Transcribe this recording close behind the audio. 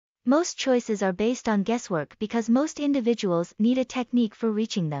Most choices are based on guesswork because most individuals need a technique for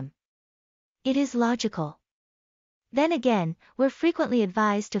reaching them. It is logical. Then again, we're frequently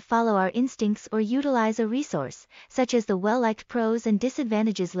advised to follow our instincts or utilize a resource, such as the well-liked pros and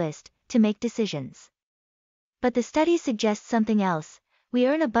disadvantages list, to make decisions. But the study suggests something else. We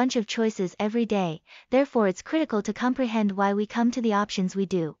earn a bunch of choices every day, therefore it's critical to comprehend why we come to the options we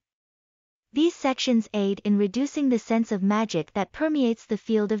do. These sections aid in reducing the sense of magic that permeates the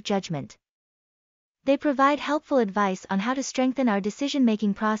field of judgment. They provide helpful advice on how to strengthen our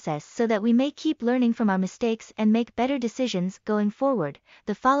decision-making process so that we may keep learning from our mistakes and make better decisions going forward.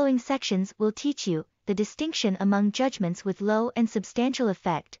 The following sections will teach you the distinction among judgments with low and substantial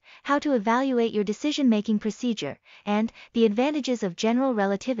effect, how to evaluate your decision-making procedure, and the advantages of general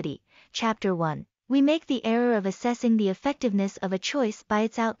relativity. Chapter 1. We make the error of assessing the effectiveness of a choice by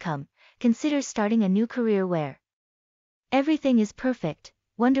its outcome. Consider starting a new career where everything is perfect,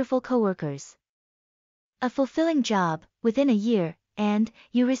 wonderful coworkers, a fulfilling job within a year, and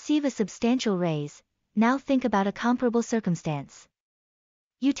you receive a substantial raise. Now think about a comparable circumstance.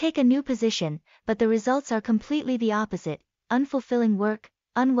 You take a new position, but the results are completely the opposite: unfulfilling work,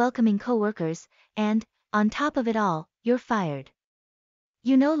 unwelcoming coworkers, and, on top of it all, you're fired.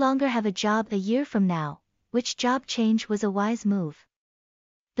 You no longer have a job a year from now. Which job change was a wise move?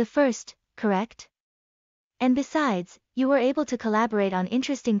 The first, correct? And besides, you were able to collaborate on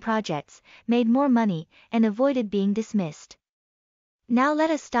interesting projects, made more money, and avoided being dismissed. Now let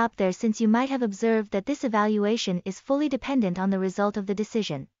us stop there, since you might have observed that this evaluation is fully dependent on the result of the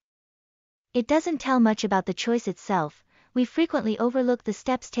decision. It doesn't tell much about the choice itself. We frequently overlook the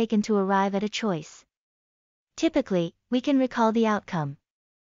steps taken to arrive at a choice. Typically, we can recall the outcome.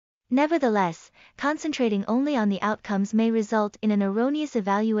 Nevertheless, concentrating only on the outcomes may result in an erroneous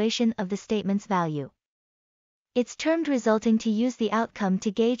evaluation of the statement's value. It's termed resulting to use the outcome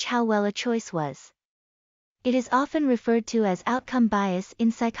to gauge how well a choice was. It is often referred to as outcome bias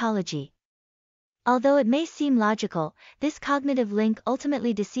in psychology. Although it may seem logical, this cognitive link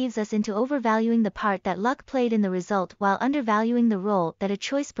ultimately deceives us into overvaluing the part that luck played in the result while undervaluing the role that a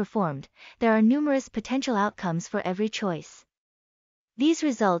choice performed. There are numerous potential outcomes for every choice. These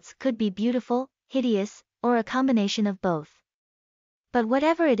results could be beautiful, hideous, or a combination of both. But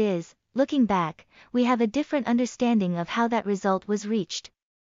whatever it is, looking back, we have a different understanding of how that result was reached.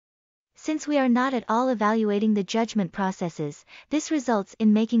 Since we are not at all evaluating the judgment processes, this results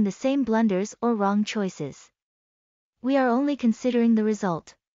in making the same blunders or wrong choices. We are only considering the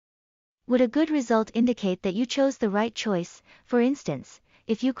result. Would a good result indicate that you chose the right choice, for instance,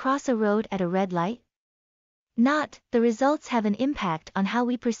 if you cross a road at a red light? Not. The results have an impact on how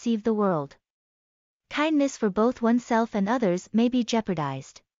we perceive the world. Kindness for both oneself and others may be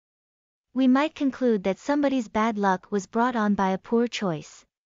jeopardized. We might conclude that somebody's bad luck was brought on by a poor choice.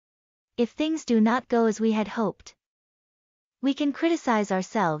 If things do not go as we had hoped, we can criticize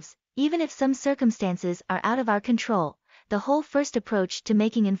ourselves, even if some circumstances are out of our control. The whole first approach to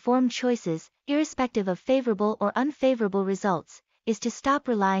making informed choices, irrespective of favorable or unfavorable results, is to stop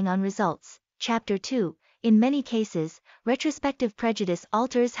relying on results. Chapter 2. In many cases, retrospective prejudice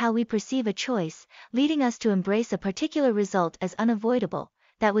alters how we perceive a choice, leading us to embrace a particular result as unavoidable.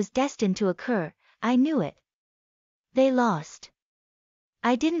 That was destined to occur. I knew it. They lost.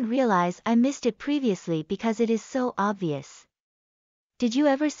 I didn't realize I missed it previously because it is so obvious. Did you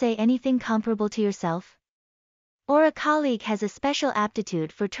ever say anything comparable to yourself? Or a colleague has a special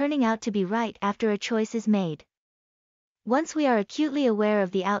aptitude for turning out to be right after a choice is made. Once we are acutely aware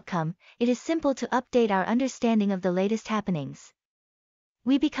of the outcome, it is simple to update our understanding of the latest happenings.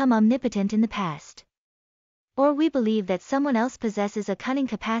 We become omnipotent in the past. Or we believe that someone else possesses a cunning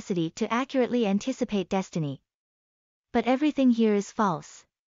capacity to accurately anticipate destiny. But everything here is false.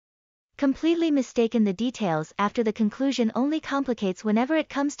 Completely mistaken. The details after the conclusion only complicates whenever it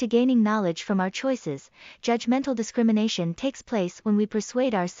comes to gaining knowledge from our choices. Judgmental discrimination takes place when we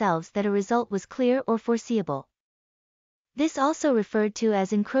persuade ourselves that a result was clear or foreseeable. This, also referred to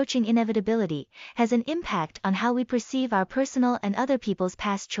as encroaching inevitability, has an impact on how we perceive our personal and other people's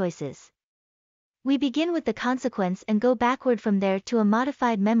past choices. We begin with the consequence and go backward from there to a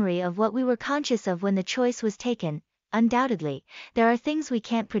modified memory of what we were conscious of when the choice was taken. Undoubtedly, there are things we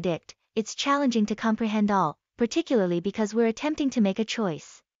can't predict. It's challenging to comprehend all, particularly because we're attempting to make a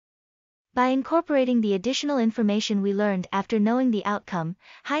choice. By incorporating the additional information we learned after knowing the outcome,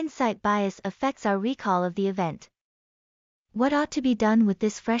 hindsight bias affects our recall of the event. What ought to be done with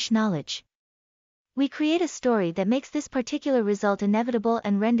this fresh knowledge? We create a story that makes this particular result inevitable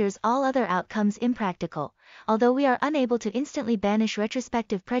and renders all other outcomes impractical. Although we are unable to instantly banish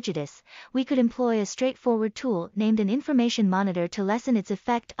retrospective prejudice, we could employ a straightforward tool named an information monitor to lessen its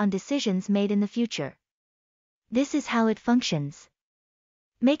effect on decisions made in the future. This is how it functions.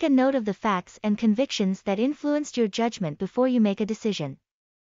 Make a note of the facts and convictions that influenced your judgment before you make a decision.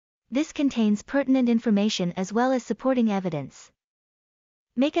 This contains pertinent information as well as supporting evidence.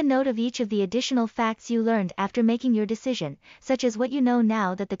 Make a note of each of the additional facts you learned after making your decision, such as what you know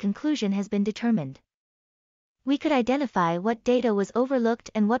now that the conclusion has been determined. We could identify what data was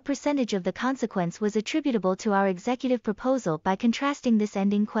overlooked and what percentage of the consequence was attributable to our executive proposal by contrasting this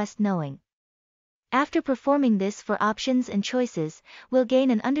ending quest knowing. After performing this for options and choices, we'll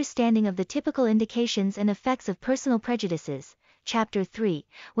gain an understanding of the typical indications and effects of personal prejudices. Chapter 3.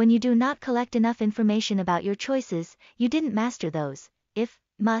 When you do not collect enough information about your choices, you didn't master those. If,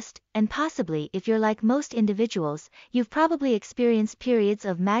 must, and possibly if you're like most individuals, you've probably experienced periods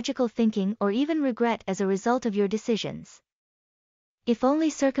of magical thinking or even regret as a result of your decisions. If only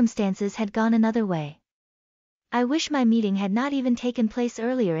circumstances had gone another way. I wish my meeting had not even taken place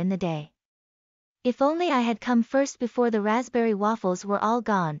earlier in the day. If only I had come first before the raspberry waffles were all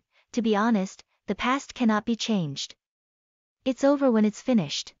gone. To be honest, the past cannot be changed. It's over when it's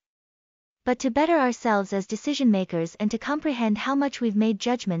finished. But to better ourselves as decision makers and to comprehend how much we've made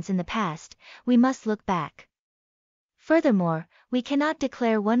judgments in the past, we must look back. Furthermore, we cannot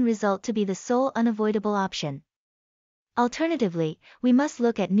declare one result to be the sole unavoidable option. Alternatively, we must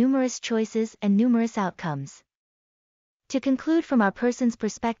look at numerous choices and numerous outcomes. To conclude from our person's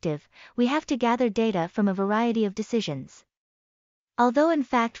perspective, we have to gather data from a variety of decisions. Although in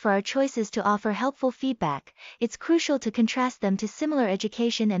fact for our choices to offer helpful feedback, it's crucial to contrast them to similar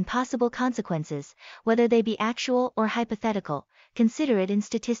education and possible consequences, whether they be actual or hypothetical. Consider it in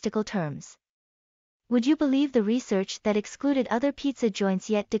statistical terms. Would you believe the research that excluded other pizza joints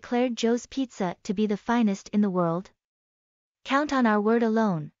yet declared Joe's Pizza to be the finest in the world? Count on our word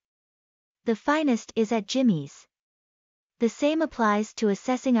alone. The finest is at Jimmy's. The same applies to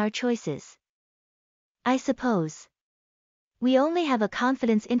assessing our choices. I suppose. We only have a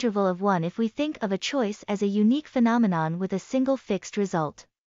confidence interval of 1 if we think of a choice as a unique phenomenon with a single fixed result.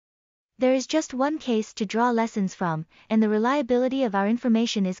 There is just one case to draw lessons from, and the reliability of our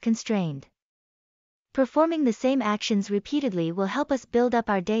information is constrained. Performing the same actions repeatedly will help us build up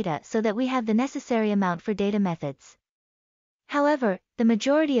our data so that we have the necessary amount for data methods. However, the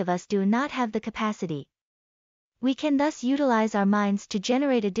majority of us do not have the capacity. We can thus utilize our minds to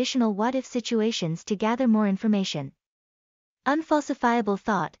generate additional what-if situations to gather more information. Unfalsifiable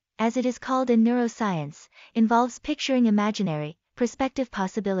thought, as it is called in neuroscience, involves picturing imaginary, prospective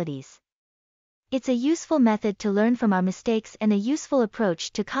possibilities. It's a useful method to learn from our mistakes and a useful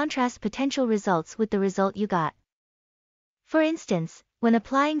approach to contrast potential results with the result you got. For instance, when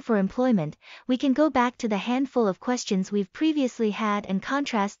applying for employment, we can go back to the handful of questions we've previously had and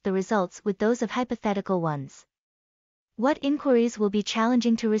contrast the results with those of hypothetical ones. What inquiries will be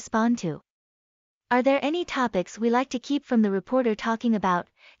challenging to respond to? Are there any topics we like to keep from the reporter talking about?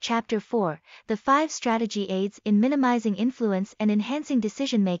 Chapter 4, The 5 Strategy Aids in Minimizing Influence and Enhancing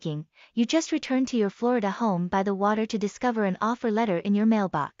Decision-Making. You just returned to your Florida home by the water to discover an offer letter in your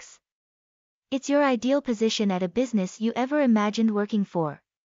mailbox. It's your ideal position at a business you ever imagined working for.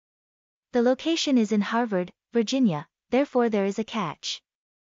 The location is in Harvard, Virginia, therefore there is a catch.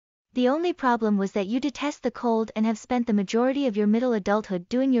 The only problem was that you detest the cold and have spent the majority of your middle adulthood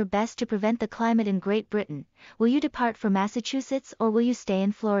doing your best to prevent the climate in Great Britain. Will you depart for Massachusetts or will you stay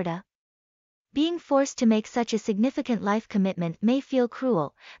in Florida? Being forced to make such a significant life commitment may feel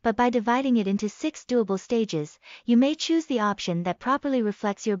cruel, but by dividing it into 6 doable stages, you may choose the option that properly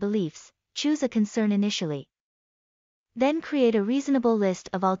reflects your beliefs. Choose a concern initially. Then create a reasonable list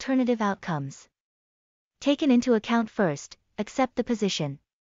of alternative outcomes. Taken into account first, accept the position.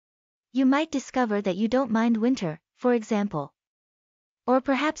 You might discover that you don't mind winter, for example. Or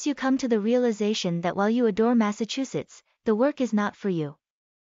perhaps you come to the realization that while you adore Massachusetts, the work is not for you.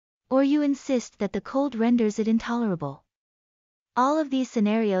 Or you insist that the cold renders it intolerable. All of these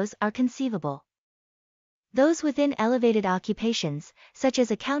scenarios are conceivable. Those within elevated occupations, such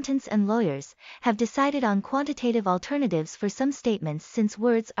as accountants and lawyers, have decided on quantitative alternatives for some statements since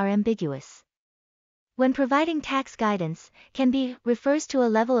words are ambiguous. When providing tax guidance, can be refers to a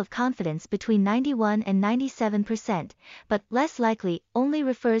level of confidence between 91 and 97%, but less likely only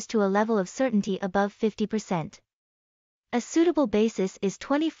refers to a level of certainty above 50%. A suitable basis is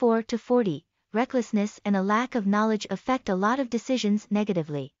 24 to 40. Recklessness and a lack of knowledge affect a lot of decisions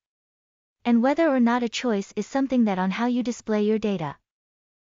negatively. And whether or not a choice is something that on how you display your data.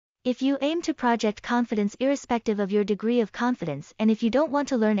 If you aim to project confidence irrespective of your degree of confidence, and if you don't want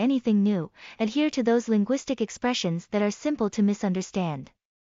to learn anything new, adhere to those linguistic expressions that are simple to misunderstand.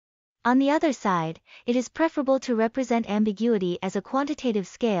 On the other side, it is preferable to represent ambiguity as a quantitative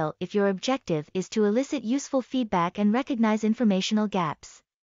scale if your objective is to elicit useful feedback and recognize informational gaps.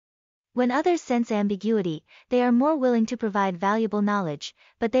 When others sense ambiguity, they are more willing to provide valuable knowledge,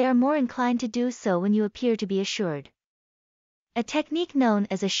 but they are more inclined to do so when you appear to be assured. A technique known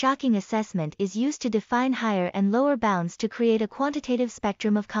as a shocking assessment is used to define higher and lower bounds to create a quantitative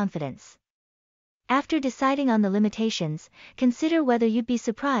spectrum of confidence. After deciding on the limitations, consider whether you'd be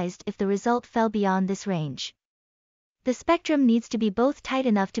surprised if the result fell beyond this range. The spectrum needs to be both tight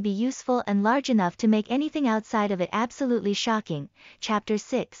enough to be useful and large enough to make anything outside of it absolutely shocking. Chapter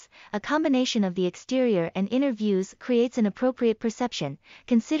 6, a combination of the exterior and inner views creates an appropriate perception.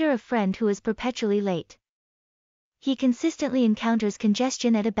 Consider a friend who is perpetually late. He consistently encounters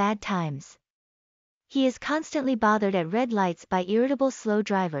congestion at bad times. He is constantly bothered at red lights by irritable slow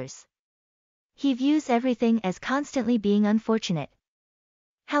drivers. He views everything as constantly being unfortunate.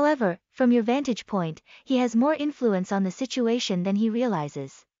 However, from your vantage point, he has more influence on the situation than he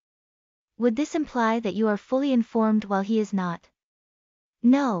realizes. Would this imply that you are fully informed while he is not?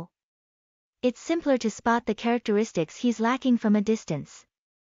 No. It's simpler to spot the characteristics he's lacking from a distance.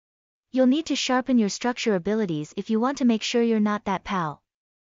 You'll need to sharpen your structure abilities if you want to make sure you're not that pal.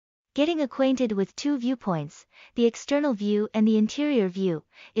 Getting acquainted with two viewpoints, the external view and the interior view,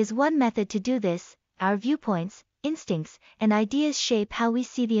 is one method to do this. Our viewpoints, instincts, and ideas shape how we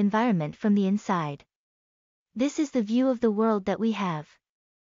see the environment from the inside. This is the view of the world that we have.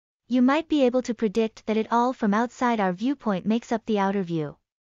 You might be able to predict that it all from outside our viewpoint makes up the outer view.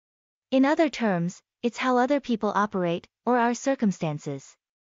 In other terms, it's how other people operate, or our circumstances.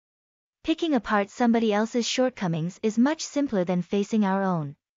 Picking apart somebody else's shortcomings is much simpler than facing our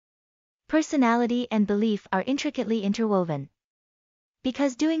own. Personality and belief are intricately interwoven.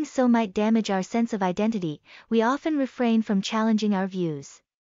 Because doing so might damage our sense of identity, we often refrain from challenging our views.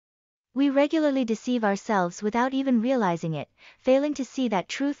 We regularly deceive ourselves without even realizing it, failing to see that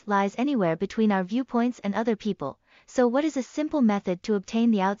truth lies anywhere between our viewpoints and other people. So what is a simple method to obtain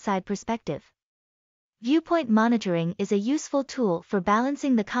the outside perspective? Viewpoint monitoring is a useful tool for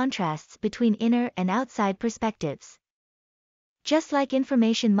balancing the contrasts between inner and outside perspectives. Just like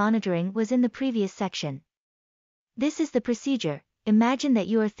information monitoring was in the previous section. This is the procedure. Imagine that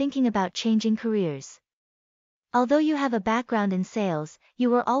you are thinking about changing careers. Although you have a background in sales,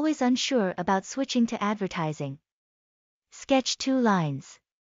 you were always unsure about switching to advertising. Sketch 2 lines.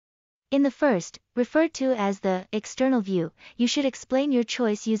 In the first, referred to as the external view, you should explain your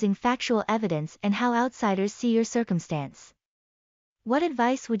choice using factual evidence and how outsiders see your circumstance. What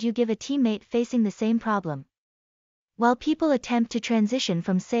advice would you give a teammate facing the same problem? While people attempt to transition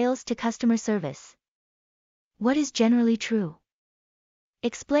from sales to customer service. What is generally true?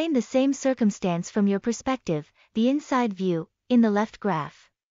 Explain the same circumstance from your perspective, the inside view, in the left graph.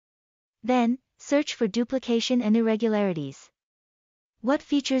 Then, search for duplication and irregularities. What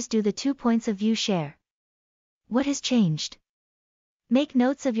features do the 2 points of view share? What has changed? Make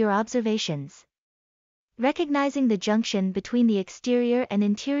notes of your observations. Recognizing the junction between the exterior and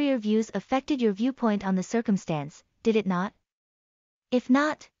interior views affected your viewpoint on the circumstance, did it not? If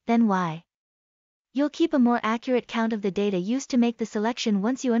not, then why? You'll keep a more accurate count of the data used to make the selection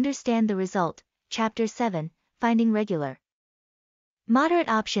once you understand the result. Chapter 7, Finding Regular. Moderate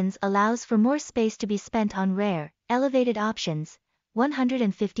options allows for more space to be spent on rare, elevated options,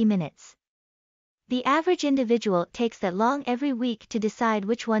 150 minutes. The average individual takes that long every week to decide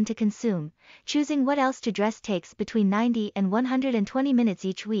which one to consume. Choosing what else to dress takes between 90 and 120 minutes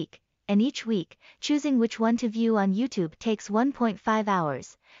each week, and each week, choosing which one to view on YouTube takes 1.5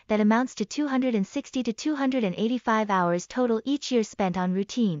 hours. That amounts to 260 to 285 hours total each year spent on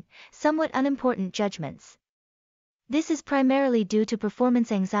routine, somewhat unimportant judgments. This is primarily due to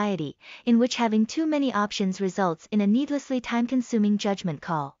performance anxiety, in which having too many options results in a needlessly time-consuming judgment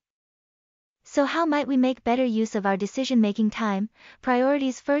call. So how might we make better use of our decision-making time?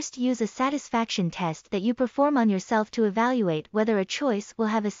 Priorities. First, use a satisfaction test that you perform on yourself to evaluate whether a choice will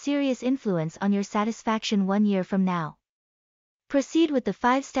have a serious influence on your satisfaction 1 year from now. Proceed with the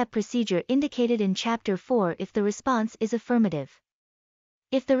 5-step procedure indicated in Chapter 4 if the response is affirmative.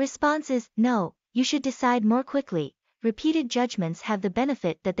 If the response is no, you should decide more quickly. Repeated judgments have the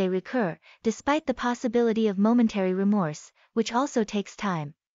benefit that they recur, despite the possibility of momentary remorse, which also takes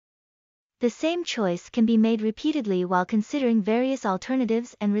time. The same choice can be made repeatedly while considering various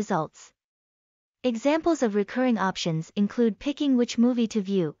alternatives and results. Examples of recurring options include picking which movie to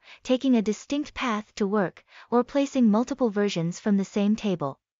view, taking a distinct path to work, or placing multiple versions from the same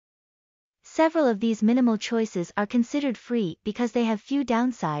table. Several of these minimal choices are considered free because they have few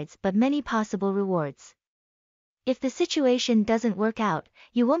downsides but many possible rewards. If the situation doesn't work out,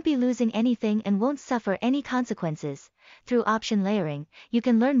 you won't be losing anything and won't suffer any consequences. Through option layering, you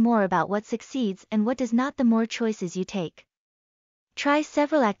can learn more about what succeeds and what does not the more choices you take. Try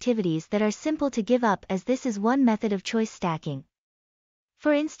several activities that are simple to give up, as this is one method of choice stacking.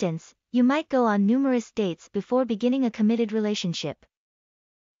 For instance, you might go on numerous dates before beginning a committed relationship.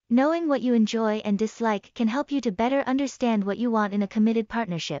 Knowing what you enjoy and dislike can help you to better understand what you want in a committed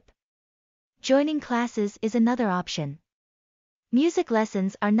partnership. Joining classes is another option. Music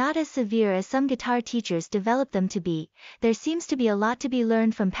lessons are not as severe as some guitar teachers develop them to be. There seems to be a lot to be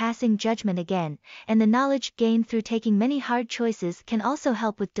learned from passing judgment again, and the knowledge gained through taking many hard choices can also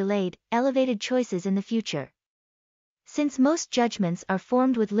help with delayed, elevated choices in the future. Since most judgments are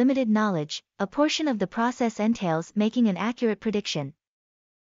formed with limited knowledge, a portion of the process entails making an accurate prediction.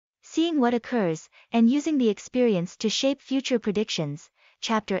 Seeing what occurs, and using the experience to shape future predictions.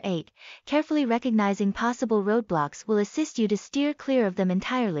 Chapter 8, carefully recognizing possible roadblocks will assist you to steer clear of them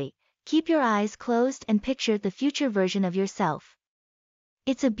entirely. Keep your eyes closed and picture the future version of yourself.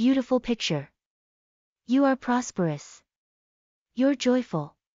 It's a beautiful picture. You are prosperous. You're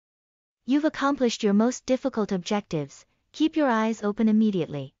joyful. You've accomplished your most difficult objectives. Keep your eyes open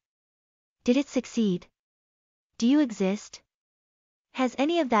immediately. Did it succeed? Do you exist? Has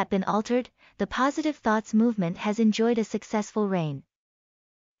any of that been altered? The positive thoughts movement has enjoyed a successful reign.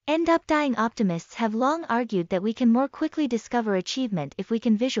 End-up-dying optimists have long argued that we can more quickly discover achievement if we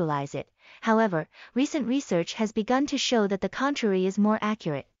can visualize it. However, recent research has begun to show that the contrary is more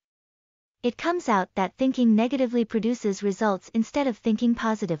accurate. It comes out that thinking negatively produces results instead of thinking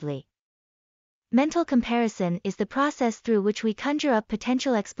positively. Mental comparison is the process through which we conjure up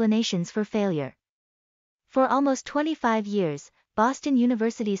potential explanations for failure. For almost 25 years, Boston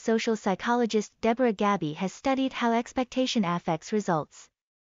University social psychologist Deborah Gabby has studied how expectation affects results.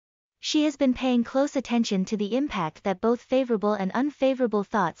 She has been paying close attention to the impact that both favorable and unfavorable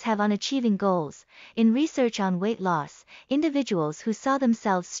thoughts have on achieving goals. In research on weight loss, individuals who saw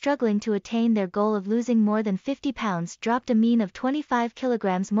themselves struggling to attain their goal of losing more than 50 pounds dropped a mean of 25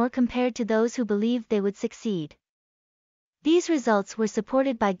 kilograms more compared to those who believed they would succeed. These results were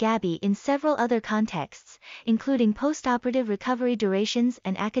supported by Gabby in several other contexts, including post-operative recovery durations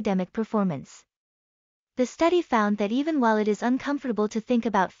and academic performance. The study found that even while it is uncomfortable to think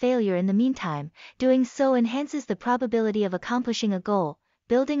about failure in the meantime, doing so enhances the probability of accomplishing a goal.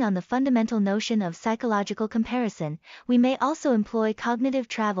 Building on the fundamental notion of psychological comparison, we may also employ cognitive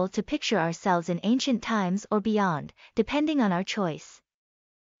travel to picture ourselves in ancient times or beyond, depending on our choice.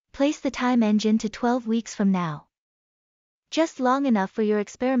 Place the time engine to 12 weeks from now. Just long enough for your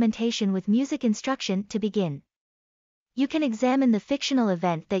experimentation with music instruction to begin. You can examine the fictional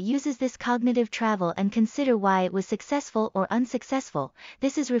event that uses this cognitive travel and consider why it was successful or unsuccessful.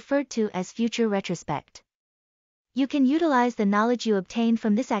 This is referred to as future retrospect. You can utilize the knowledge you obtained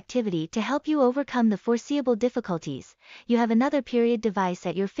from this activity to help you overcome the foreseeable difficulties. You have another period device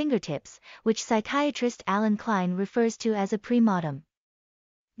at your fingertips, which psychiatrist Alan Klein refers to as a premortem.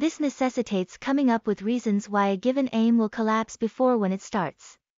 This necessitates coming up with reasons why a given aim will collapse before when it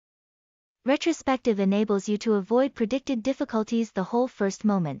starts. Retrospective enables you to avoid predicted difficulties the whole first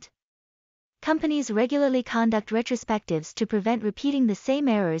moment. Companies regularly conduct retrospectives to prevent repeating the same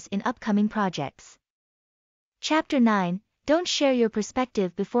errors in upcoming projects. Chapter 9, don't share your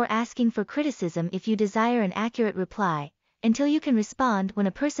perspective before asking for criticism. If you desire an accurate reply, until you can respond when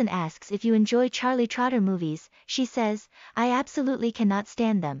a person asks if you enjoy Charlie Trotter movies, she says, "I absolutely cannot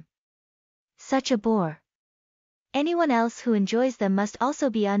stand them. Such a bore. Anyone else who enjoys them must also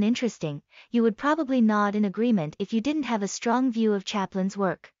be uninteresting." You would probably nod in agreement if you didn't have a strong view of Chaplin's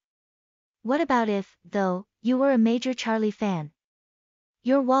work. What about if, though, you were a major Charlie fan?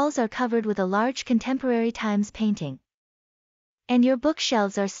 Your walls are covered with a large contemporary Times painting. And your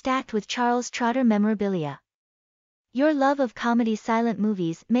bookshelves are stacked with Charles Trotter memorabilia. Your love of comedy silent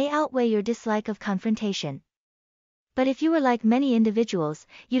movies may outweigh your dislike of confrontation. But if you were like many individuals,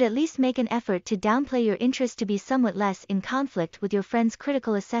 you'd at least make an effort to downplay your interest to be somewhat less in conflict with your friend's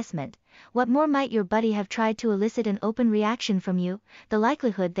critical assessment. What more might your buddy have tried to elicit an open reaction from you? The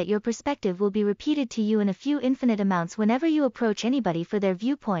likelihood that your perspective will be repeated to you in a few infinite amounts whenever you approach anybody for their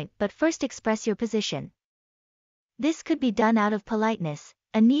viewpoint, but first express your position. This could be done out of politeness,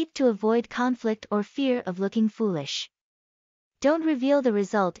 a need to avoid conflict, or fear of looking foolish. Don't reveal the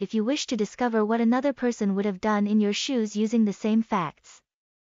result if you wish to discover what another person would have done in your shoes using the same facts.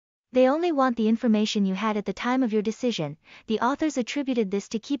 They only want the information you had at the time of your decision. The authors attributed this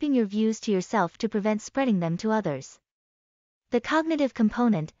to keeping your views to yourself to prevent spreading them to others. The cognitive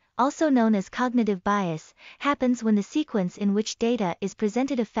component, also known as cognitive bias, happens when the sequence in which data is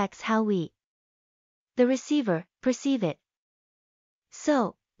presented affects how we, the receiver, perceive it.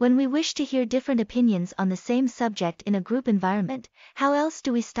 So, when we wish to hear different opinions on the same subject in a group environment, how else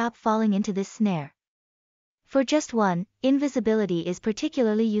do we stop falling into this snare? For just one, invisibility is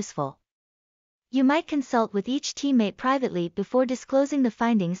particularly useful. You might consult with each teammate privately before disclosing the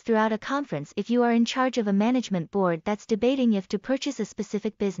findings throughout a conference if you are in charge of a management board that's debating if to purchase a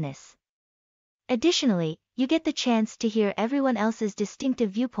specific business. Additionally, you get the chance to hear everyone else's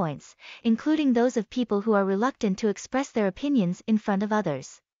distinctive viewpoints, including those of people who are reluctant to express their opinions in front of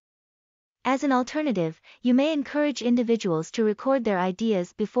others. As an alternative, you may encourage individuals to record their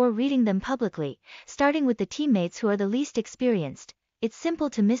ideas before reading them publicly, starting with the teammates who are the least experienced. It's simple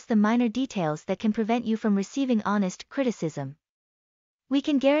to miss the minor details that can prevent you from receiving honest criticism. We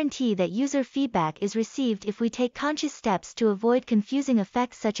can guarantee that user feedback is received if we take conscious steps to avoid confusing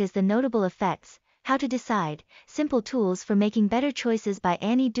effects such as the notable effects, how to decide, simple tools for making better choices by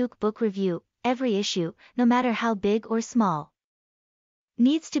Annie Duke Book Review. Every issue, no matter how big or small,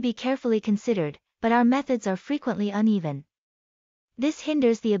 needs to be carefully considered, but our methods are frequently uneven. This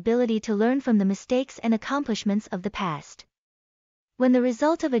hinders the ability to learn from the mistakes and accomplishments of the past. When the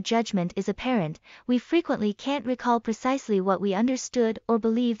result of a judgment is apparent, we frequently can't recall precisely what we understood or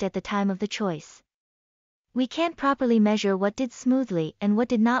believed at the time of the choice. We can't properly measure what did smoothly and what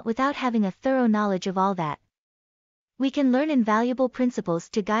did not without having a thorough knowledge of all that. We can learn invaluable principles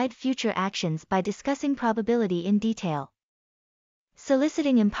to guide future actions by discussing probability in detail,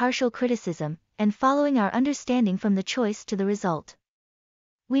 soliciting impartial criticism, and following our understanding from the choice to the result.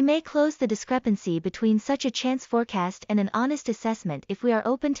 We may close the discrepancy between such a chance forecast and an honest assessment if we are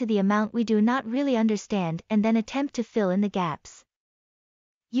open to the amount we do not really understand and then attempt to fill in the gaps.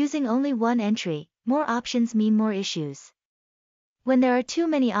 Using only one entry, more options mean more issues. When there are too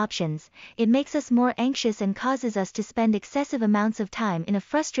many options, it makes us more anxious and causes us to spend excessive amounts of time in a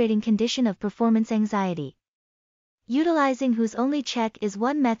frustrating condition of performance anxiety. Utilizing whose only check is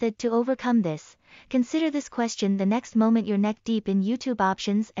one method to overcome this. Consider this question the next moment you're neck deep in YouTube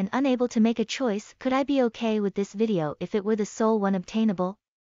options and unable to make a choice. Could I be okay with this video if it were the sole one obtainable?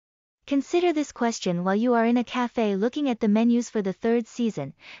 Consider this question while you are in a cafe looking at the menus for the third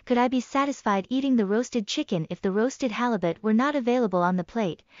season. Could I be satisfied eating the roasted chicken if the roasted halibut were not available on the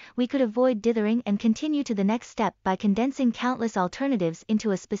plate? We could avoid dithering and continue to the next step by condensing countless alternatives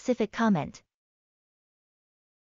into a specific comment.